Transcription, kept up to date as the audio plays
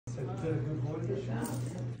Did a good boy this year?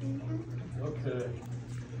 Okay.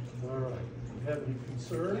 All right. You have any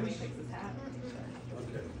concerns? Let me fix this hat.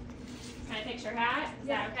 Okay. Can I fix your hat? Is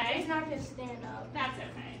that okay? It's not gonna stand up. That's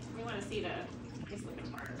okay. We want to see this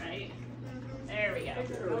looking part, right? There we go.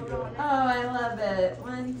 There we go. Oh, I love it.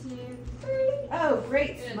 1, 2, 3. Oh,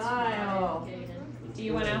 great Good smile. Do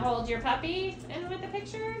you want to hold your puppy in with the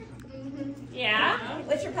picture? Mm-hmm. Yeah?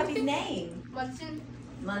 What's your puppy's name? Munson.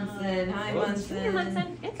 Munson. Hi, Munson. Here,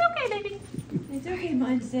 Munson. It's okay, baby. It's okay,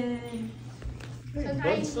 Munson. Hey,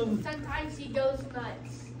 Munson. Sometimes he goes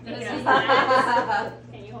nuts. He goes nuts.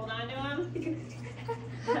 Can you hold on to him?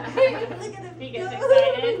 Look at him. He gets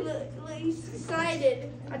excited. Look, he's excited.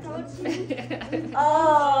 I told you.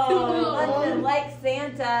 Oh, Munson likes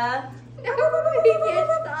Santa. No, he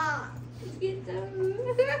can't stop. He can't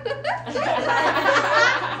stop.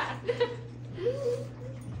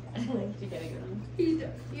 Did you get a good one?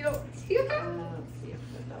 You don't see him? Let's see if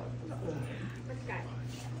the dog. Okay.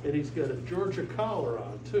 And he's got a Georgia collar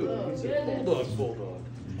on too. Oh, He's goodness. a bulldog.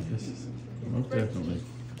 Yes, most definitely.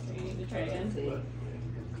 So you need to try again. But-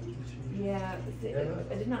 Yeah,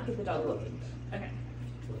 I did not get the dog look. Okay.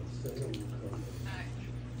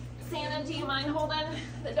 Santa, do you mind holding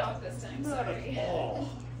the dog this time? Sorry. Oh.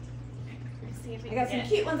 Let's see if we I can got some get.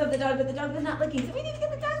 cute ones of the dog, but the dog was not looking, so we need to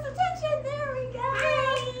get the dog's attention. There we go.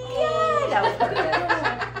 Yeah, that was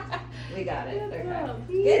perfect. We got it. Okay.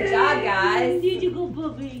 Good job, guys. There you go,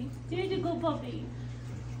 puppy. There you go, puppy.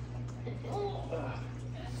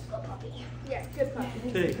 Yeah, good puppy.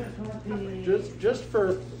 Okay. Just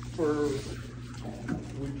for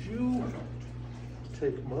would you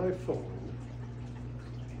take my phone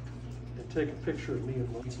and take a picture of me and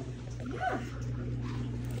Munson? Yeah.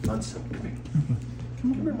 Munson, come here.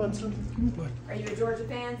 Come here, Munson. Are you a Georgia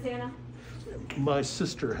fan, Santa? My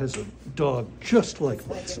sister has a dog just like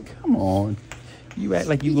Munson. Come on. You act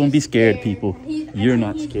like you're going to be scared, people. You're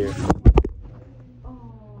not scared. Sometimes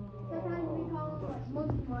we call him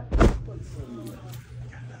Monkey Mutt.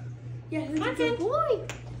 Yeah, he's a good boy.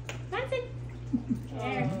 Munson.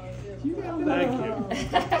 There. Thank you.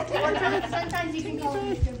 Sometimes you can call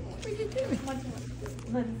him a good boy.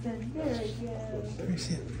 Munson, there you go. Let me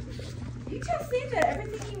see it. You tell Santa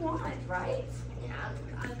everything you want, right? Yeah,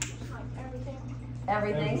 I like everything.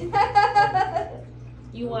 Everything.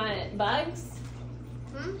 You want bugs?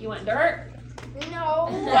 Hmm? You want dirt? No.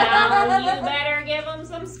 Well, you better give them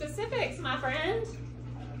some specifics, my friend.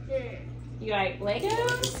 Yeah. You like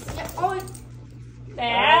Legos? Yeah. Oh,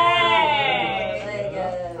 Hey! I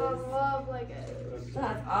Legos. love Legos.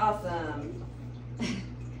 That's awesome.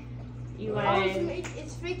 You Oh, like?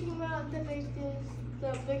 it's freaking me out the biggest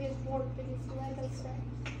Lego set.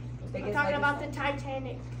 I'm Biggest talking Lego about set. the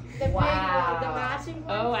Titanic. The big Wow. one, the massive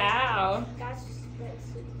one. Oh wow! That's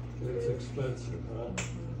expensive. It's expensive, huh?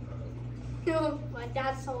 My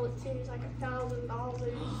dad sold it to me. It's like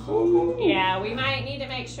 $1,000. Yeah, we might need to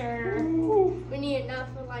make sure. We need enough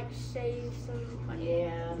to like save some money.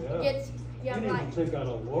 Yeah. Yeah. It's You didn't like even take out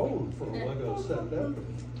a loan for a Lego set that big.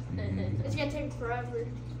 it's gonna take forever.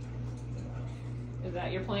 Is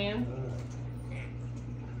that your plan?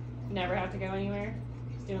 Never have to go anywhere?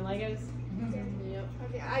 Just doing Legos? Yep.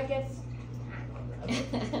 Okay, I guess.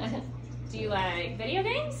 Do you like video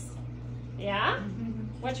games? Yeah?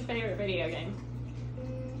 What's your favorite video game?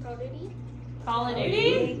 Call of Duty. Call of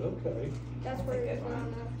Duty? Okay. That's where it's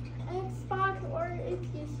on Xbox or it's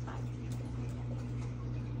PS5.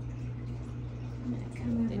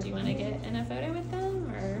 Did you want to get in a photo with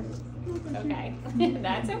them or? Okay.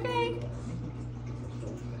 That's okay.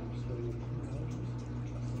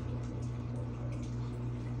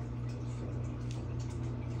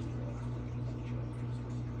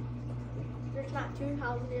 There's not 2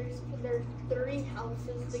 houses, there's 3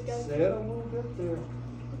 houses to go to. Santa will get there.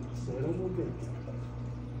 Santa will get there.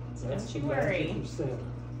 That's Don't you the magic worry. of Santa.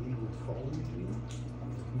 He will find you.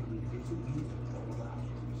 He will visit you in all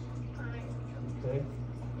hours. Okay?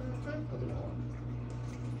 Put it on.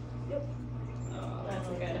 Yep. Oh, that's a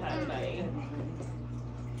good hug, buddy.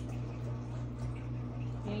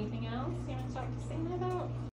 Anything else you want to talk to Santa about?